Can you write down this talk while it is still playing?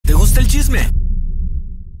el chisme.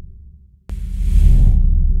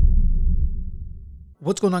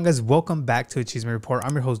 What's going on, guys? Welcome back to a CHISME Report.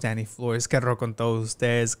 I'm your host, Danny Flores. Que rock con todos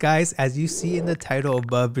ustedes. Guys, as you see in the title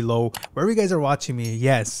above below, wherever you guys are watching me,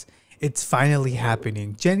 yes, it's finally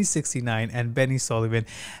happening. Jenny69 and Soliven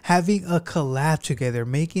having a collab together,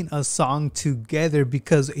 making a song together,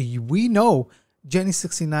 because we know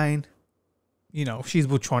Jenny69, you know, she's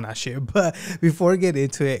buchona shit. But before we get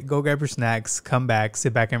into it, go grab your snacks, come back,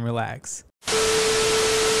 sit back and relax.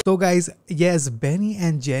 So guys, yes, Benny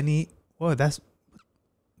and Jenny,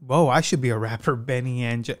 whoa, I should be a rapper. Benny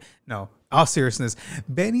and no, all seriousness,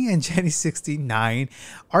 Benny and Jenny69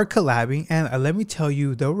 are collabing, and let me tell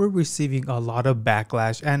you, they were receiving a lot of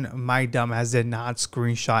backlash, and my dumbass did not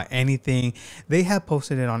screenshot anything. They had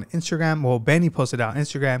posted it on Instagram. Well, Benny posted it on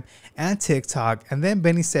Instagram and TikTok, and then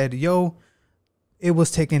Benny said, yo, it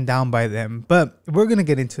was taken down by them. But we're gonna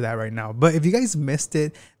get into that right now. But if you guys missed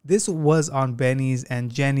it, this was on Benny's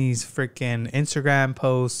and Jenny's freaking Instagram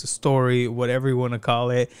post, story, whatever you want to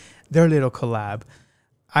call it, their little collab.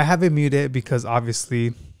 I have it muted because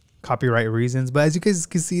obviously copyright reasons, but as you guys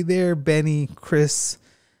can see there, Benny, Christian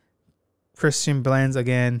blends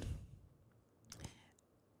again,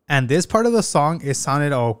 and this part of the song, it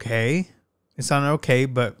sounded okay. It sounded okay,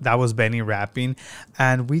 but that was Benny rapping,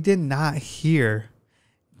 and we did not hear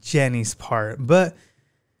Jenny's part, but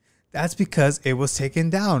that's because it was taken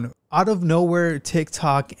down. Out of nowhere,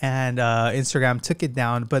 TikTok and Instagram took it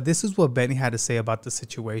down, but this is what Benny had to say about the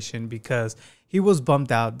situation, because he was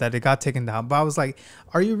bummed out that it got taken down. But I was like,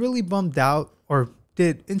 are you really bummed out, or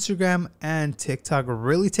did Instagram and TikTok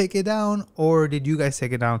really take it down, or did you guys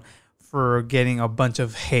take it down for getting a bunch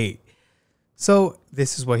of hate? So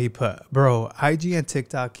this is what he put. Bro, IG and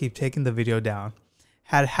TikTok keep taking the video down.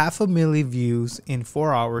 Had 500,000 views in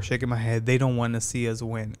 4 hours, shaking my head. They don't want to see us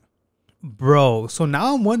win. Bro, so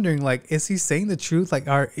now I'm wondering, like, is he saying the truth? Like,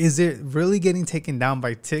 is it really getting taken down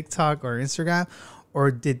by TikTok or Instagram?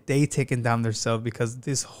 Or did they take it down themselves because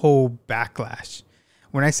this whole backlash?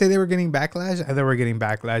 When I say they were getting backlash, they were getting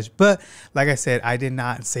backlash. But like I said, I did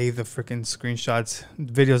not save the freaking screenshots.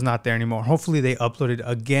 The video's not there anymore. Hopefully they upload it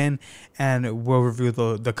again, and we'll review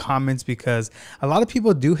the comments, because a lot of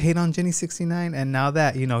people do hate on Jenny69. And now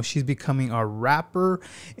that, you know, she's becoming a rapper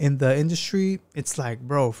in the industry, it's like,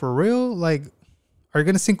 bro, for real? Like, are you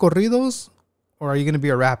going to sing corridos, or are you going to be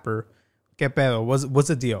a rapper? Que pedo? What's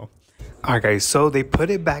the deal? All right, guys, so they put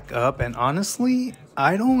it back up, and honestly,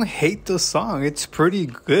 I don't hate the song. It's pretty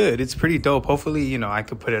good. It's pretty dope. Hopefully, you know, I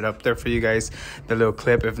could put it up there for you guys, the little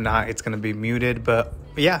clip. If not, it's going to be muted. But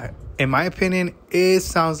yeah, in my opinion, it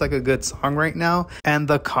sounds like a good song right now. And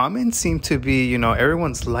the comments seem to be, you know,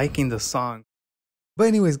 everyone's liking the song. But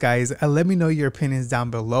anyways, guys, let me know your opinions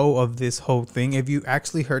down below of this whole thing. If you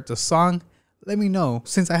actually heard the song, let me know,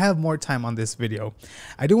 since I have more time on this video.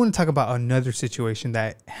 I do want to talk about another situation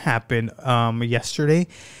that happened yesterday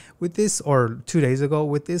with this, or 2 days ago,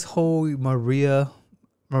 with this whole Maria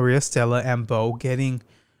Stella and Bo getting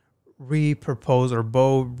re-proposed, or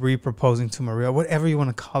Bo re-proposing to Maria, whatever you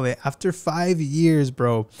want to call it, after 5 years,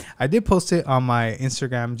 bro. I did post it on my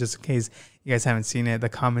Instagram just in case you guys haven't seen it. The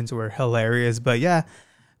comments were hilarious, but yeah,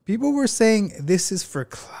 people were saying this is for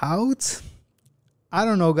clout. I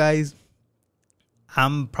don't know, guys.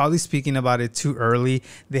 I'm probably speaking about it too early.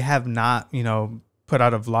 They have not, you know, put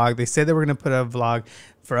out a vlog. They said they were going to put out a vlog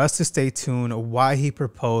for us to stay tuned, why he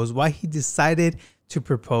proposed, why he decided to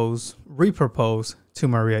re-propose to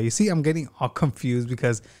Maria. You see, I'm getting all confused,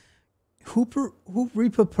 because who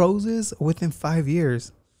re-proposes within 5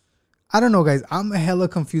 years? I don't know, guys. I'm hella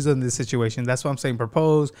confused on this situation. That's why I'm saying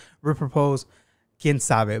propose, re-propose, quien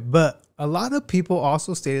sabe. But a lot of people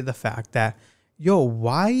also stated the fact that, yo,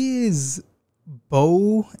 why is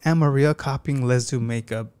Bo and Maria copying Let's Do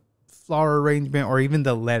Makeup, flower arrangement, or even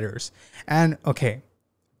the letters? And okay,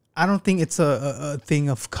 I don't think it's a thing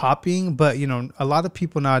of copying, but you know, a lot of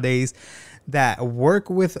people nowadays that work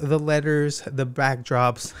with the letters, the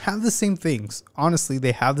backdrops, have the same things. Honestly,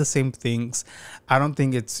 they have the same things. I don't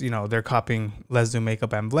think it's, you know, they're copying Let's Do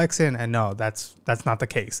Makeup and Blexen, and no, that's not the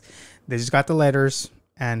case. They just got the letters,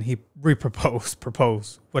 and he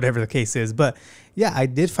proposed, whatever the case is. But yeah, I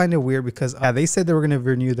did find it weird, because they said they were going to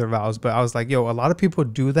renew their vows, but I was like, yo, a lot of people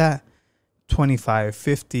do that 25,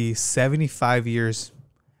 50, 75 years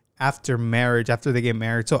after marriage, after they get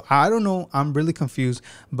married. So I don't know. I'm really confused.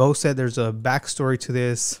 Bo said there's a backstory to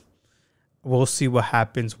this. We'll see what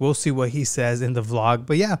happens. We'll see what he says in the vlog.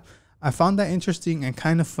 But yeah, I found that interesting and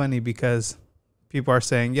kind of funny, because people are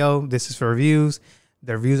saying, yo, this is for views.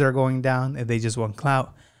 Their views are going down and they just want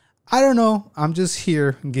clout. I don't know. I'm just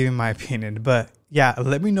here giving my opinion. But yeah,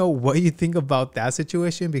 let me know what you think about that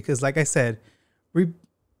situation, because like I said,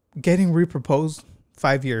 getting reproposed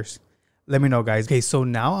 5 years. Let me know, guys. Okay, so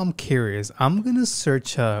now I'm curious. I'm gonna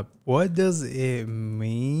search up what does it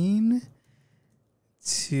mean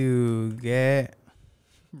to get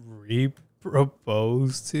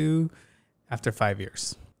reproposed to after 5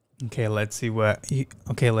 years. Okay, let's see what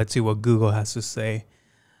Google has to say.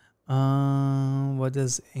 What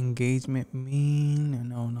does engagement mean?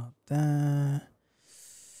 No, not that.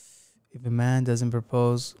 If a man doesn't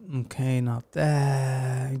propose, okay, not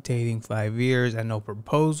that. Dating 5 years and no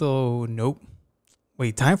proposal, nope.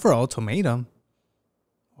 Wait, time for ultimatum?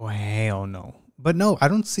 Oh, hell no. But no, I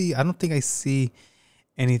don't think I see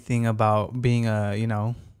anything about being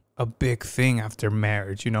a big thing after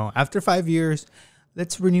marriage. After 5 years,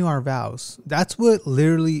 let's renew our vows. That's what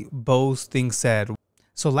literally both things said.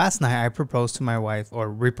 So last night I proposed to my wife, or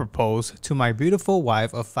reproposed to my beautiful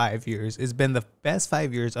wife of 5 years. It's been the best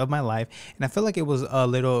 5 years of my life, and I feel like it was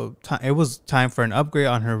it was time for an upgrade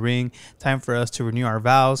on her ring, time for us to renew our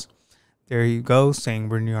vows. There you go, saying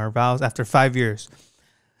renew our vows after 5 years.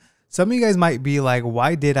 Some of you guys might be like,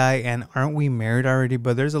 why did I, and aren't we married already?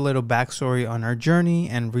 But there's a little backstory on our journey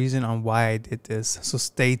and reason on why I did this. So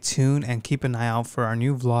stay tuned and keep an eye out for our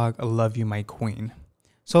new vlog, I Love You My Queen.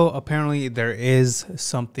 So apparently there's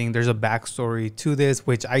a backstory to this,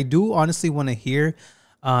 which I do honestly want to hear,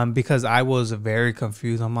 because I was very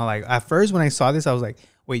confused. I'm like, at first when I saw this, I was like,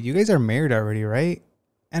 wait, you guys are married already, right?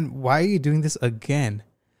 And why are you doing this again?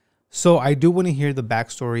 So I do want to hear the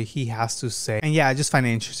backstory he has to say. And yeah, I just find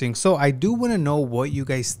it interesting. So I do want to know what you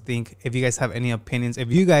guys think, if you guys have any opinions. If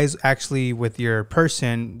you guys actually with your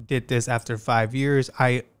person did this after 5 years,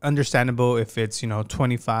 understandable if it's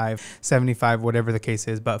 25, 75, whatever the case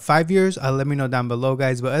is, but 5 years, let me know down below,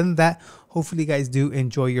 guys. But other than that, hopefully you guys do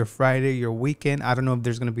enjoy your Friday, your weekend. I don't know if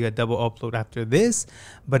there's going to be a double upload after this,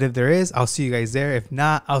 but if there is, I'll see you guys there. If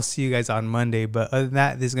not, I'll see you guys on Monday. But other than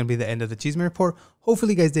that, this is going to be the end of the CHISME report.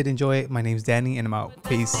 Hopefully you guys did enjoy it. My name's Danny and I'm out.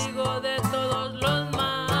 Peace.